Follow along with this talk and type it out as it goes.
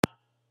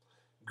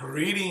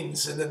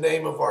Greetings in the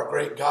name of our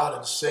great God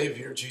and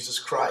Savior, Jesus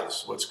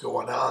Christ. What's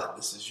going on?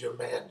 This is your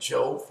man,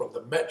 Joe, from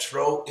the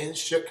Metro in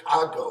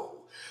Chicago.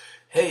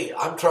 Hey,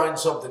 I'm trying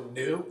something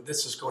new.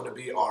 This is going to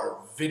be our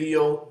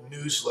video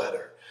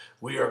newsletter.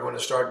 We are going to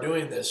start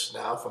doing this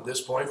now from this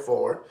point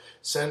forward.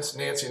 Since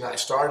Nancy and I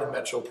started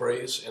Metro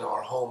Praise in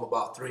our home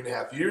about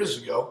 3.5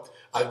 years ago,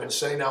 I've been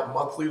sending out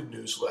monthly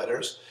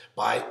newsletters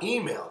by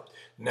email.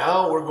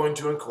 Now we're going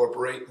to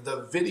incorporate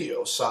the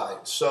video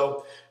side.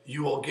 So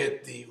you will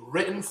get the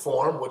written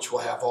form, which will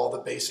have all the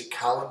basic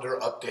calendar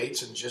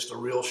updates and just a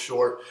real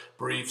short,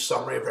 brief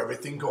summary of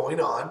everything going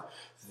on.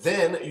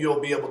 Then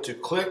you'll be able to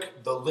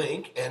click the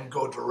link and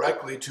go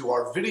directly to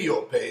our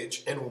video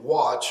page and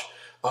watch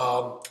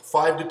 5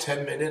 to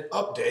 10 minute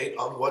update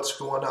on what's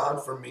going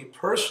on for me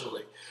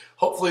personally.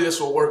 Hopefully this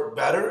will work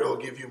better. It will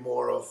give you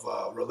more of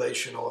a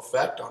relational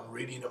effect on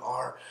reading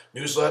our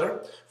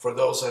newsletter. For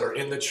those that are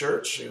in the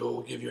church, it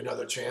will give you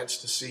another chance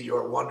to see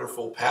your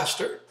wonderful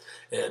pastor.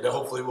 And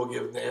hopefully we'll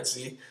give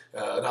Nancy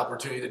an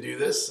opportunity to do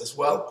this as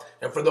well.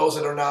 And for those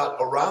that are not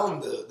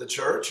around the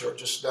church or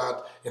just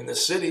not in the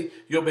city,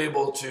 you'll be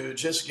able to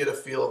just get a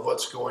feel of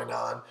what's going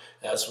on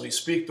as we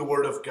speak the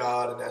Word of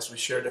God and as we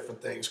share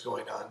different things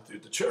going on through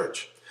the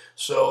church.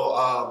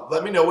 So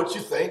let me know what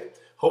you think.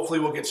 Hopefully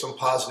we'll get some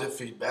positive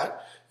feedback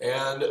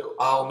and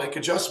I'll make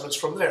adjustments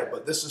from there.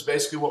 But this is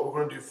basically what we're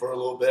going to do for a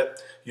little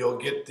bit. You'll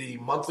get the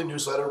monthly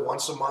newsletter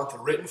once a month, a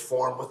written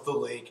form with the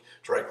link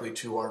directly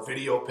to our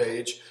video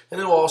page.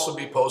 And it will also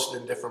be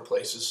posted in different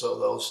places, so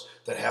those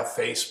that have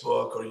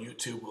Facebook or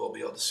YouTube will be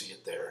able to see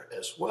it there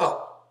as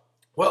well.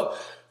 Well,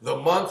 the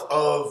month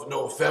of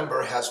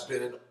November has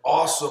been an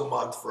awesome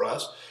month for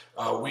us.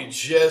 We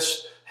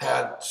just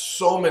had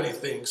so many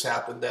things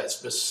happen that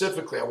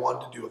specifically I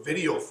wanted to do a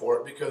video for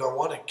it because I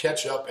want to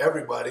catch up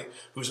everybody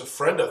who's a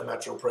friend of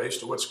Metro Praise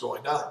to what's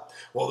going on.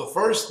 Well, the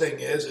first thing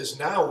is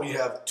now we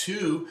have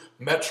 2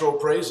 Metro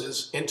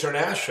Praises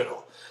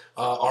International.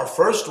 Our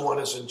first one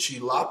is in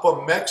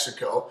Chilapa,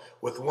 Mexico,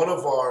 with one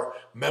of our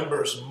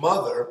members'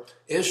 mother,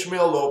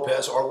 Ishmael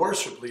Lopez, our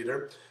worship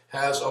leader,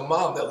 has a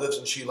mom that lives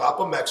in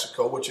Chilapa,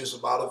 Mexico, which is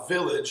about a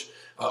village,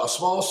 a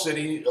small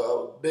city,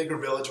 bigger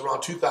village,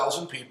 around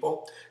 2,000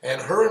 people.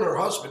 And her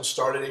husband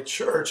started a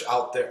church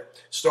out there.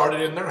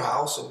 Started in their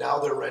house, and now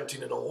they're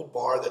renting an old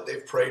bar that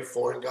they've prayed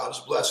for, and God has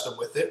blessed them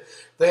with it.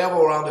 They have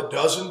around a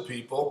dozen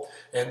people,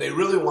 and they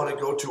really want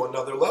to go to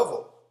another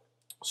level.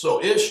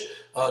 So Ish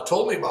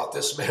told me about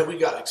this, man. We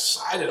got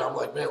excited. I'm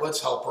like, man,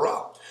 let's help her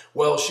out.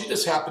 Well, she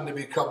just happened to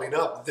be coming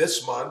up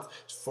this month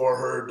for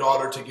her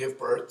daughter to give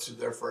birth to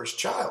their first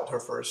child, her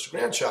first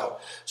grandchild.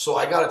 So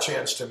I got a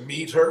chance to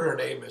meet her. Her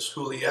name is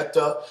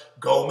Julieta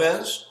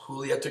Gomez.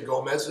 Julieta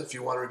Gomez, if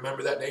you want to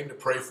remember that name, to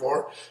pray for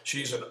her.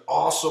 She's an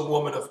awesome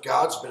woman of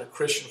God. She's been a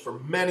Christian for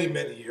many,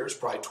 many years,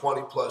 probably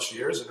 20 plus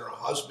years, and her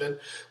husband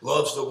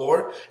loves the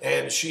Lord.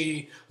 And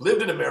she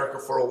lived in America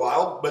for a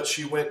while, but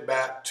she went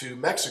back to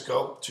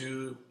Mexico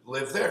to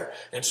live there.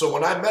 And so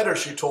when I met her,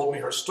 she told me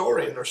her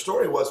story, and her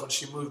story was when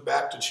she moved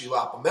back to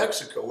Chilapa,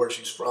 Mexico, where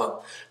she's from,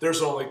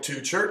 there's only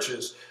 2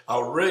 churches,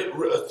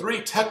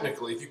 3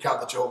 technically, if you count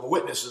the Jehovah's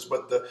Witnesses,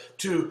 but the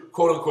 2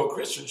 quote-unquote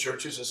Christian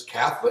churches is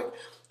Catholic,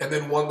 and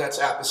then one that's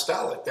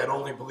apostolic, that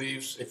only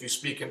believes if you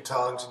speak in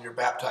tongues and you're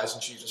baptized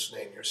in Jesus'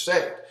 name, you're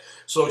saved.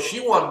 So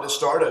she wanted to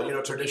start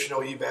a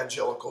traditional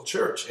evangelical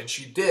church, and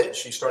she did.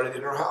 She started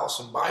in her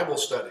house in Bible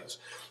studies.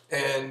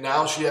 And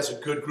now she has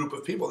a good group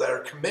of people that are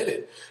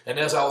committed. And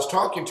as I was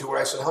talking to her,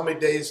 I said, how many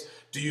days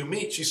do you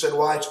meet? She said,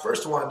 well, I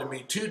first wanted to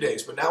meet 2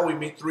 days, but now we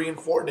meet 3 and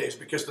 4 days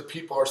because the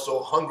people are so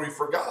hungry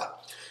for God.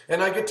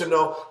 And I got to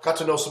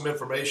know some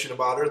information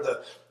about her.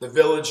 The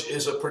village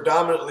is a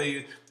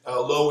predominantly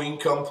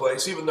low-income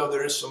place, even though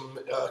there is some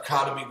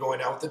economy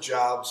going on with the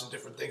jobs and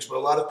different things. But a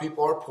lot of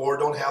people are poor,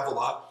 don't have a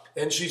lot.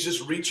 And she's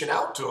just reaching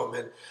out to them.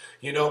 And,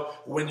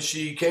 when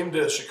she came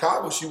to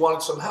Chicago, she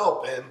wanted some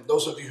help. And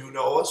those of you who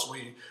know us,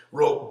 we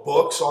wrote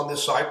books on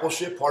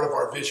discipleship. Part of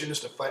our vision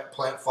is to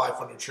plant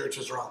 500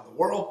 churches around the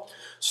world.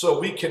 So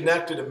we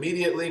connected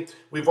immediately.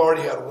 We've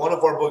already had one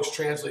of our books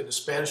translated to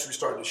Spanish. We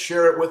started to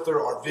share it with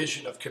her, our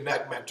vision of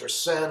Connect, Mentor,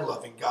 Send,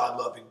 loving God,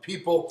 loving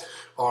people,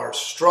 our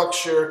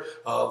structure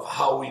of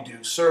how we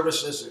do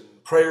services and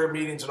prayer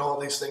meetings and all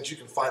these things. You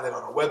can find that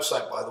on our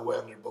website, by the way,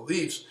 under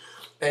Beliefs.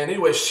 And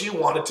anyway, she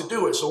wanted to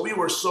do it. So we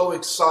were so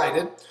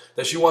excited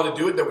that she wanted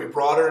to do it that we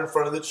brought her in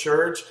front of the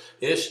church.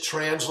 Ish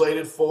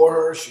translated for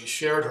her. She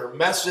shared her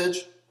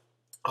message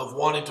of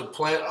wanting to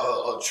plant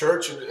a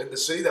church in the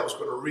city that was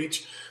going to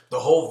reach the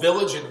whole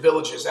village and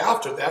villages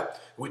after that.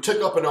 We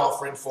took up an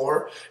offering for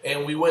her,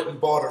 and we went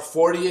and bought her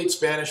 48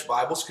 Spanish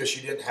Bibles because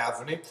she didn't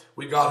have any.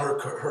 We got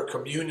her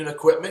communion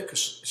equipment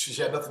because she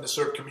had nothing to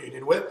serve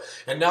communion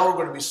with. And now we're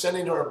going to be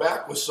sending her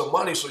back with some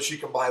money so she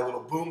can buy a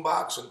little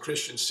boombox and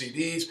Christian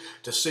CDs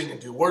to sing and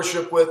do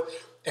worship with.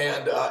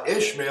 And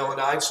Ishmael and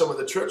I and some of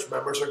the church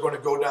members are going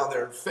to go down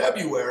there in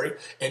February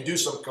and do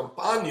some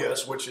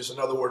campañas, which is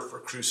another word for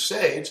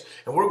crusades,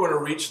 and we're going to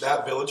reach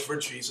that village for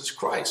Jesus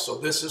Christ. So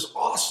this is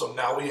awesome.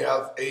 Now we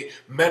have a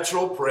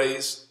Metro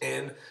Praise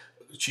in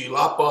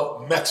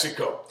Chilapa,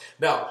 Mexico.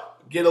 Now,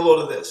 get a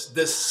load of this.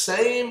 This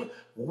same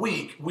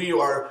week we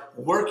are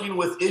working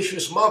with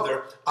Ish's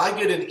mother, I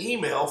get an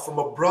email from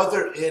a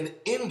brother in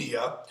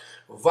India,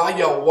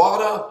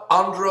 Vijayawada,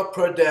 Andhra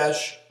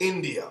Pradesh,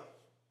 India.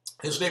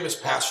 His name is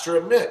Pastor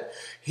Amit.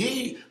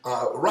 He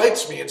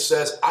writes me and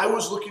says, I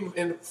was looking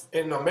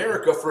in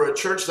America for a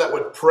church that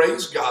would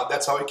praise God.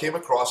 That's how he came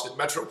across it,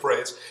 Metro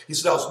Praise. He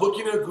said, I was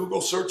looking at a Google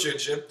search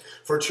engine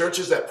for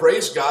churches that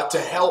praise God to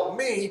help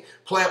me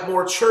plant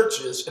more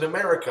churches in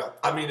America.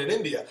 I mean, in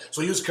India.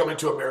 So he was coming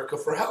to America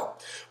for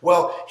help.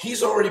 Well,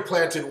 he's already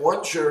planted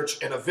one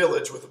church in a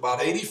village with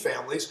about 80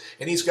 families,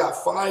 and he's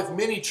got 5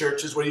 mini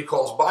churches, what he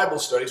calls Bible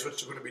studies,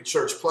 which are going to be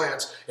church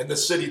plants in the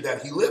city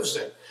that he lives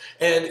in.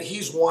 And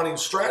he's wanting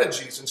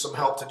strategies and some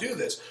help to do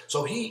this.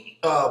 So he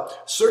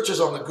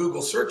searches on the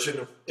Google search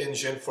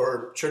engine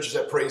for churches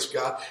that praise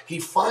God. He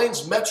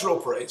finds Metro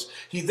Praise.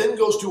 He then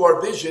goes to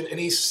our vision and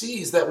he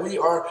sees that we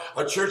are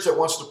a church that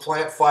wants to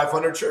plant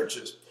 500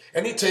 churches.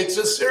 And he takes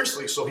us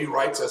seriously. So he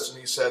writes us and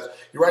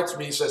he writes to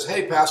me, he says,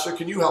 hey, Pastor,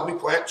 can you help me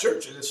plant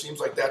churches? It seems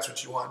like that's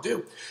what you want to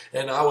do.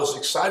 And I was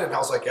excited. And I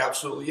was like,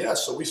 absolutely,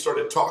 yes. So we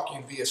started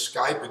talking via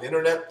Skype and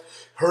internet,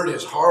 heard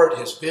his heart,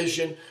 his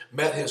vision,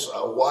 met his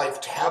wife,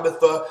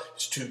 Tabitha,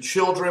 his 2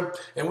 children.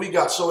 And we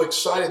got so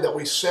excited that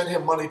we sent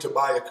him money to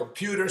buy a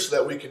computer so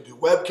that we can do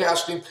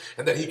webcasting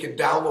and that he can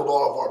download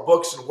all of our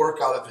books and work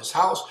out of his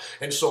house.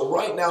 And so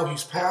right now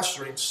he's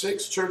pastoring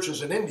 6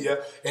 churches in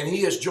India, and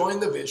he has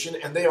joined the vision,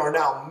 and they are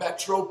now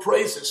Metro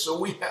Praises. So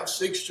we have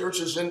 6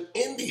 churches in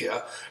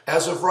India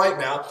as of right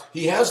now.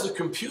 He has the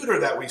computer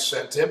that we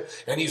sent him,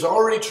 and he's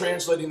already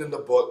translating in the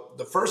book,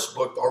 the first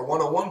book, our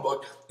 101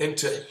 book,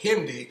 into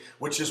Hindi,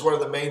 which is one of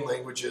the main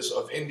languages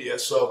of India.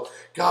 So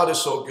God is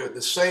so good.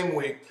 The same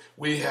week,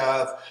 we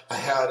have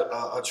had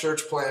a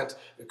church plant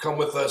come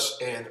with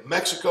us in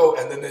Mexico,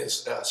 and then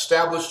this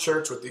established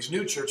church with these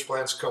new church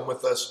plants come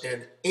with us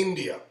in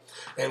India.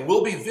 And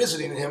we'll be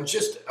visiting him.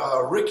 Just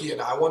Ricky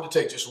and I wanted to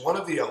take just one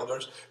of the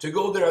elders to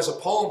go there as a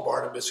Paul and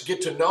Barnabas,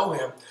 get to know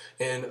him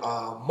in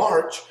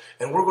March,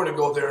 and we're going to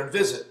go there and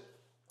visit.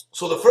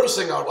 So the first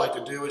thing I would like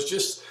to do is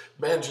just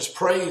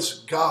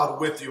praise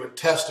God with you and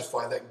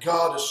testify that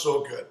God is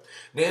so good.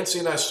 Nancy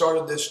and I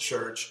started this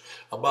church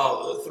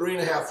about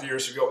 3.5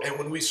 years ago, and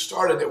when we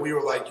started it, we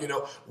were like,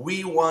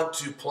 we want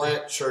to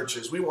plant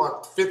churches. We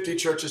want 50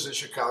 churches in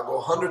Chicago,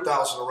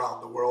 100,000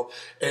 around the world,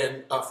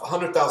 and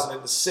 100,000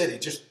 in the city.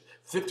 Just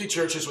 50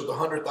 churches with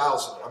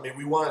 100,000. I mean,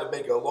 we wanted to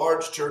make a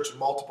large church and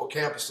multiple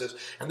campuses,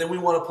 and then we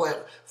want to plant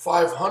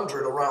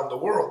 500 around the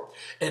world.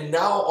 And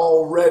now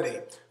already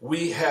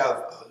we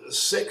have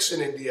 6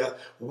 in India,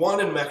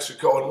 1 in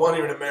Mexico, and 1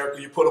 here in America.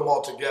 You put them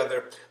all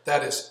together,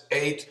 that is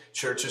 8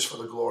 churches for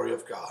the glory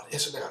of God.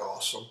 Isn't that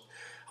awesome?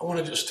 I want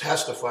to just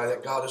testify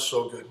that God is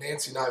so good.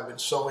 Nancy and I have been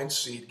sowing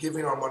seed,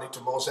 giving our money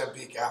to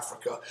Mozambique,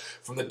 Africa,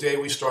 from the day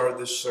we started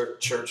this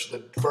church,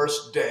 the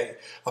first day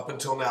up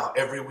until now.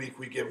 Every week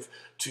we give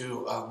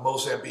to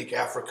Mozambique,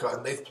 Africa,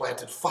 and they've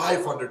planted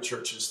 500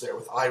 churches there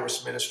with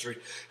Iris Ministry.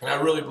 And I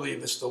really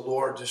believe it's the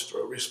Lord just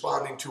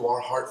responding to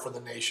our heart for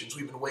the nations.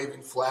 We've been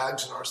waving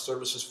flags in our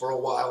services for a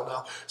while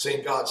now,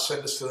 saying, God,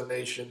 send us to the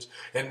nations.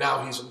 And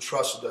now he's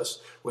entrusted us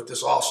with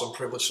this awesome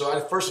privilege. So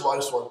first of all, I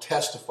just want to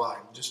testify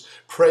and just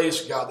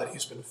praise God that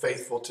he's been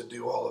faithful to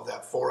do all of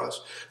that for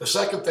us. The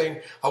second thing,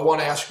 I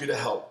want to ask you to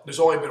help. There's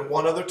only been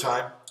one other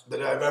time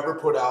that I've ever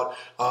put out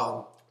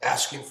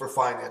asking for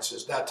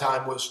finances. That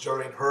time was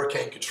during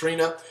Hurricane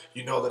Katrina.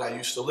 You know that I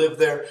used to live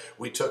there.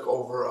 We took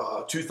over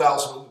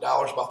 $2,000,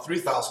 about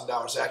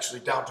 $3,000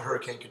 actually, down to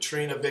Hurricane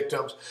Katrina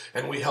victims,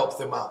 and we helped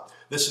them out.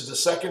 This is the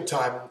second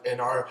time in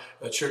our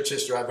church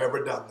history I've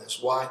ever done this.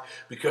 Why?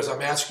 Because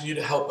I'm asking you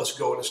to help us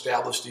go and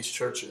establish these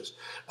churches.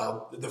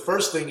 The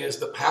first thing is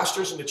the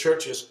pastors in the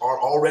churches are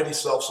already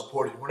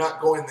self-supporting. We're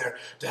not going there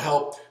to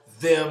help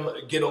them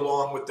get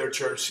along with their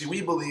church. See,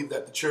 we believe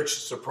that the church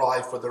should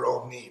supply for their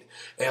own need.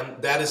 And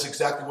that is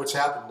exactly what's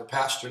happened. The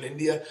pastor in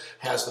India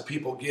has the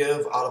people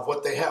give out of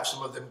what they have.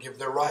 Some of them give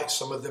their rice.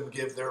 Some of them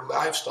give their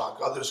livestock.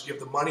 Others give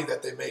the money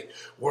that they make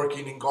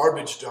working in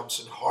garbage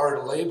dumps and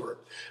hard labor.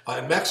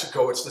 In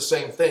Mexico, it's the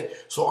same thing.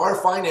 So our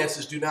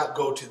finances do not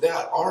go to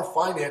that. Our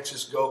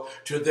finances go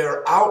to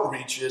their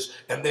outreaches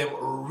and them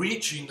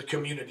reaching the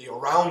community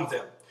around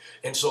them.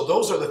 And so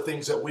those are the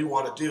things that we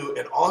want to do.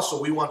 And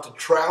also we want to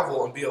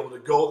travel and be able to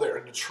go there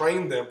and to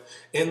train them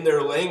in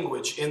their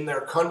language, in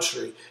their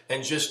country,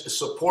 and just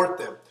support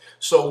them.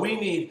 So we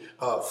need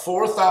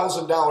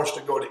 $4,000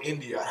 to go to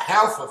India.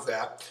 Half of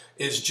that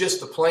is just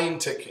the plane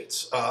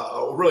tickets.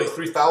 Really,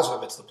 3,000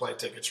 of it's the plane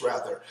tickets,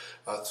 rather.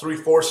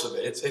 3/4 of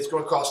it. It's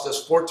going to cost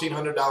us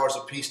 $1,400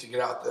 a piece to get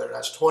out there.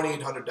 That's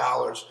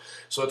 $2,800.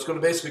 So it's going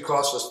to basically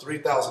cost us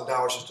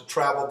 $3,000 just to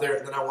travel there.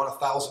 And then I want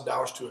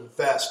 $1,000 to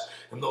invest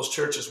in those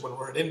churches when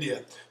we're in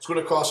India. It's going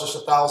to cost us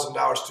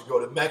 $1,000 to go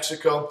to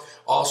Mexico.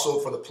 Also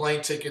for the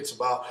plane tickets,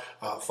 about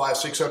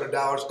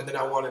 $500-$600. And then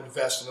I want to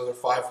invest another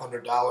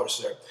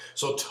 $500 there.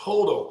 So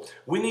total,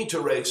 we need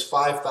to raise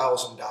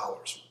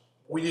 $5,000.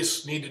 We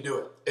just need to do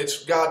it.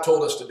 It's God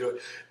told us to do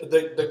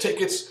it. The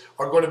tickets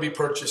are going to be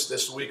purchased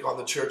this week on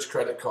the church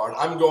credit card.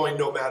 I'm going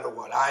no matter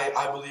what.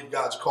 I believe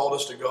God's called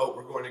us to go.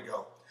 We're going to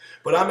go.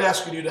 But I'm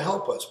asking you to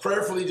help us.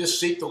 Prayerfully just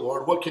seek the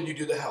Lord. What can you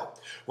do to help?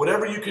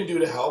 Whatever you can do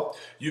to help,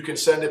 you can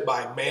send it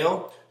by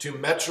mail to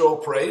Metro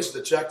Praise.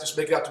 The check, just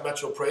make it out to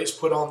Metro Praise.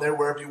 Put on there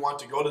wherever you want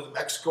to go, to the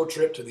Mexico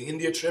trip, to the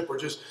India trip, or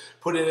just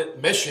put in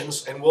it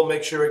missions, and we'll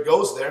make sure it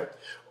goes there.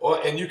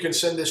 And you can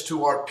send this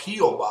to our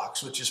P.O.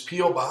 Box, which is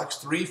P.O. Box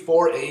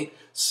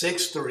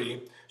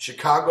 34863,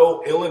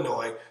 Chicago,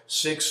 Illinois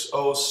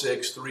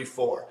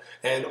 60634.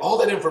 And all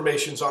that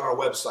information is on our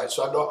website,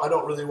 so I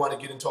don't really want to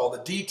get into all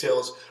the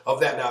details of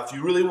that now. If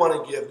you really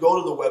want to give,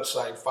 go to the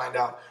website and find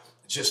out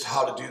just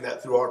how to do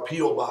that through our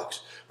P.O.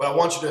 Box. But I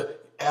want you to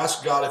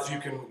ask God if you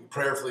can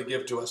prayerfully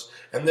give to us.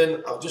 And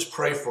then just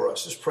pray for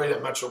us. Just pray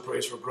that Metro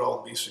Praise will grow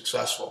and be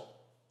successful.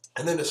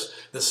 And then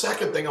the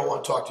second thing I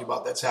want to talk to you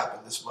about that's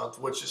happened this month,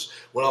 which is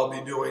what I'll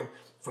be doing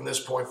from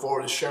this point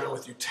forward, is sharing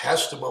with you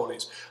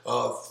testimonies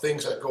of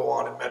things that go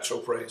on in Metro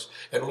Praise.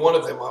 And one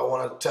of them I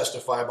want to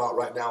testify about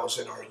right now is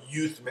in our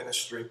youth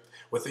ministry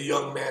with a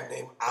young man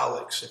named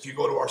Alex. If you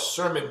go to our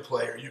sermon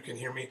player, you can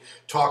hear me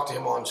talk to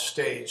him on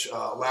stage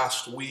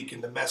last week in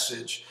the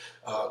message,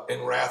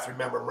 In Wrath,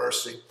 Remember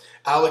Mercy.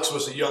 Alex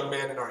was a young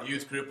man in our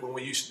youth group when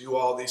we used to do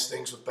all these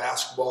things with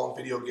basketball and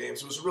video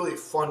games. It was a really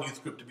fun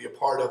youth group to be a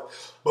part of,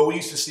 but we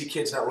used to see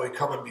kids not really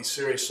come and be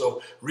serious.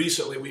 So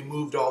recently we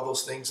moved all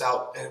those things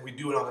out and we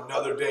do it on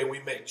another day. We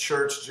make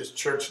church, just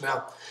church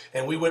now.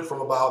 And we went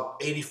from about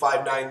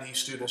 85, 90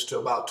 students to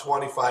about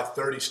 25,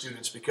 30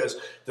 students because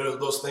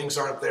those things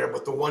aren't there,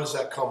 but the ones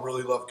that come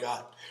really love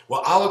God.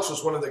 Well, Alex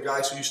was one of the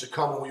guys who used to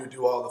come when we would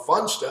do all the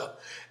fun stuff,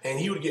 and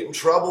he would get in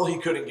trouble. He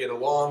couldn't get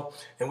along,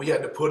 and we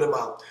had to put him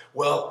out.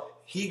 Well,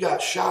 he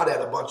got shot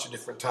at a bunch of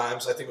different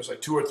times. I think it was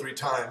like 2 or 3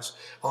 times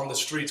on the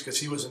streets because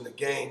he was in the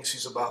gangs.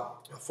 He's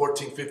about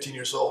 14, 15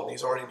 years old, and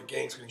he's already in the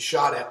gangs getting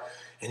shot at.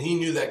 And he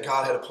knew that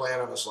God had a plan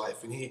on his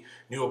life, and he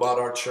knew about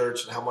our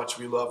church and how much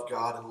we loved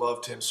God and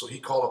loved him. So he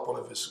called up one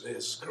of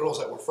his girls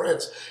that were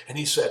friends, and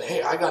he said,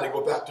 hey, I got to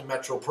go back to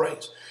Metro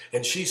Praise.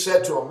 And she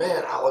said to him,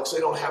 man, Alex, they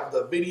don't have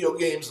the video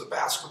games, the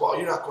basketball.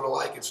 You're not going to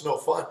like it. It's no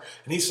fun.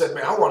 And he said,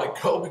 man, I want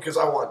to go because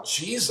I want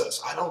Jesus.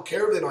 I don't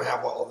care if they don't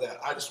have all of that.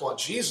 I just want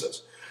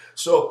Jesus.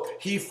 So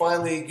he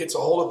finally gets a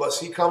hold of us.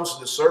 He comes to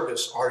the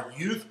service. Our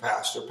youth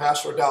pastor,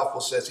 Pastor Adolfo,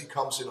 says he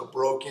comes in a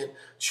broken,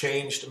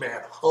 changed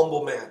man,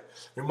 humble man.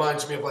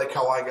 Reminds me of like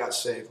how I got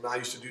saved. And I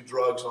used to do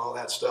drugs and all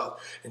that stuff.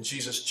 And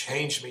Jesus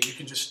changed me. You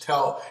can just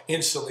tell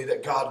instantly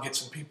that God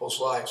gets in people's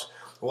lives.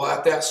 Well,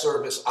 at that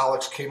service,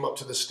 Alex came up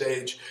to the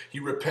stage. He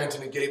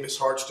repented and gave his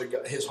heart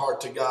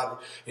to God.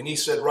 And he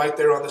said right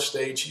there on the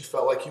stage, he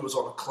felt like he was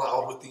on a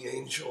cloud with the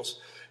angels.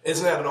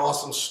 Isn't that an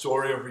awesome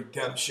story of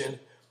redemption?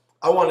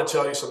 I want to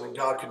tell you something.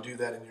 God can do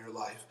that in your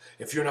life.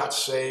 If you're not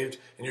saved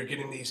and you're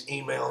getting these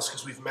emails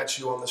because we've met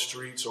you on the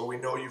streets or we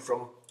know you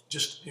from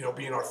just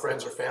being our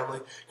friends or family,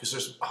 because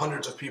there's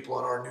hundreds of people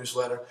on our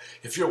newsletter.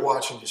 If you're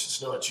watching,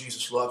 just know that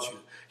Jesus loves you.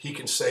 He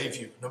can save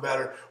you no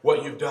matter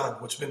what you've done,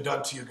 what's been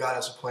done to you. God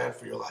has a plan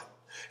for your life.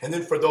 And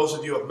then for those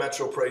of you of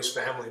Metro Praise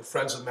family and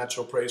friends of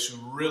Metro Praise who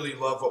really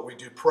love what we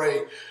do,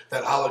 pray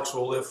that Alex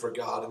will live for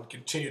God and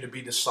continue to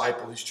be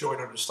discipled. He's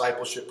joined our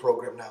discipleship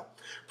program now.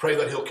 Pray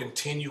that he'll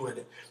continue in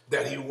it,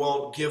 that he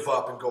won't give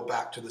up and go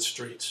back to the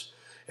streets.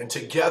 And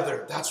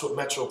together, that's what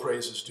Metro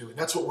Praise is doing.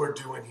 That's what we're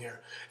doing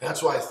here. And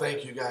that's why I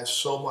thank you guys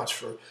so much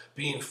for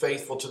being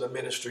faithful to the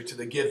ministry, to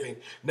the giving.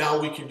 Now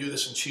we can do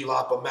this in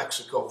Chilapa,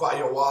 Mexico,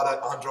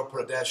 Vijayawada, Andhra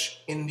Pradesh,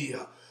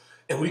 India.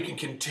 And we can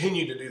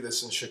continue to do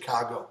this in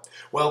Chicago.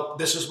 Well,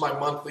 this is my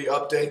monthly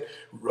update.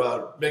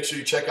 Make sure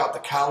you check out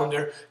the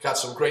calendar. Got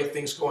some great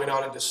things going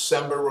on in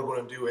December. We're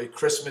going to do a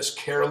Christmas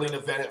caroling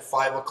event at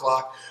 5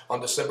 o'clock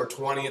on December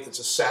 20th. It's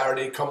a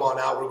Saturday. Come on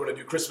out. We're going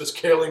to do Christmas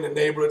caroling in the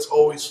neighborhood. It's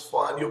always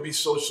fun. You'll be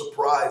so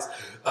surprised,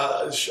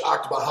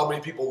 shocked about how many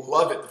people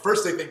love it. At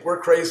first they think we're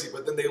crazy,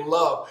 but then they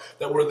love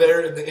that we're there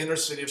in the inner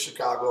city of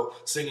Chicago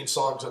singing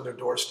songs on their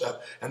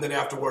doorstep. And then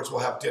afterwards we'll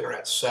have dinner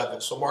at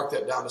 7. So mark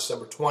that down,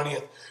 December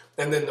 20th.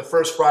 And then the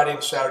first Friday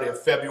and Saturday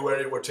of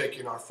February, we're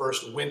taking our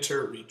first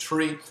winter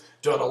retreat.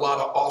 Done a lot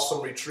of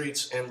awesome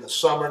retreats in the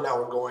summer. Now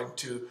we're going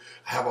to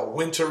have a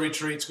winter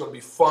retreat. It's going to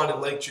be fun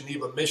in Lake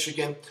Geneva,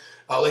 Michigan.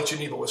 Lake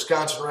Geneva,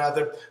 Wisconsin,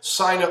 rather.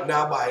 Sign up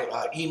now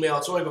by email.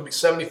 It's only going to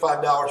be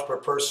 $75 per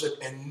person.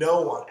 And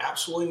no one,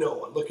 absolutely no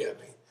one, look at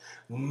me,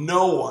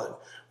 no one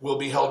will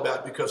be held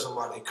back because of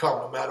money. Come,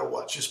 no matter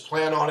what. Just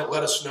plan on it.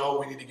 Let us know.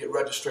 We need to get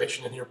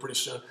registration in here pretty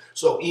soon.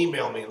 So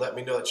email me. Let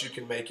me know that you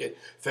can make it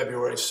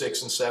February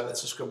 6th and 7th.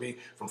 This is going to be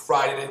from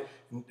Friday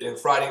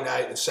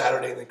night and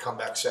Saturday, and then come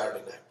back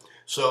Saturday night.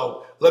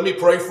 So let me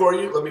pray for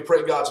you. Let me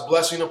pray God's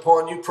blessing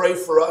upon you. Pray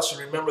for us. And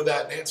remember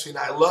that Nancy and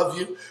I love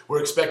you. We're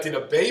expecting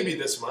a baby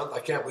this month. I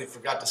can't believe I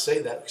forgot to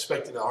say that.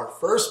 Expecting our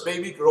first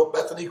baby girl,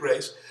 Bethany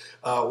Grace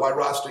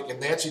Wyrostic. And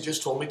Nancy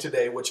just told me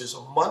today, which is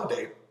a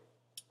Monday,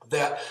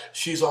 that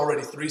she's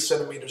already 3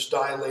 centimeters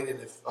dilated.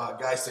 If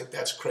guys think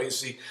that's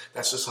crazy,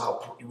 that's just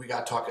how we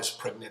got to talk as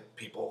pregnant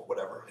people,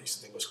 whatever. I used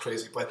to think it was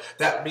crazy. But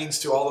that means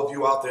to all of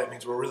you out there, it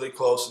means we're really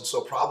close. And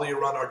so probably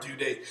around our due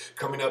date,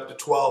 coming up to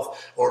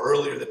 12 or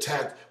earlier the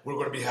 10th, we're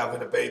going to be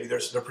having a baby.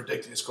 They're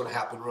predicting it's going to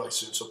happen really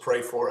soon. So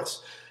pray for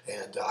us.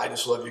 And I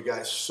just love you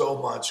guys so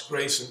much.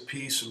 Grace and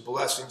peace and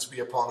blessings be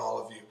upon all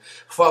of you.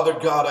 Father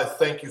God, I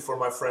thank you for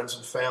my friends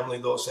and family,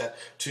 those that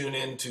tune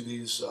in to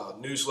these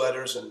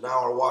newsletters and now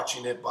are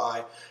watching it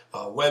by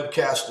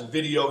webcast and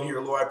video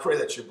here. Lord, I pray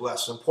that you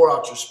bless them. Pour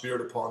out your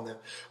spirit upon them.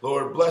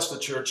 Lord, bless the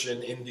church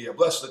in India.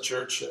 Bless the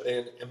church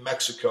in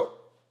Mexico.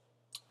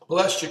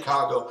 Bless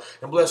Chicago.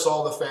 And bless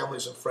all the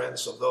families and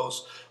friends of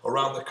those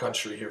around the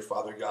country here,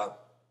 Father God.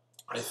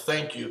 I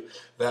thank you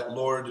that,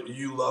 Lord,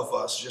 you love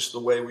us just the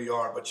way we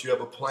are, but you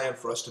have a plan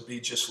for us to be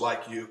just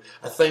like you.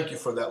 I thank you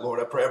for that, Lord.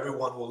 I pray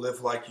everyone will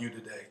live like you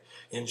today.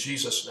 In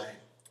Jesus'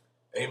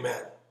 name,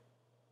 amen.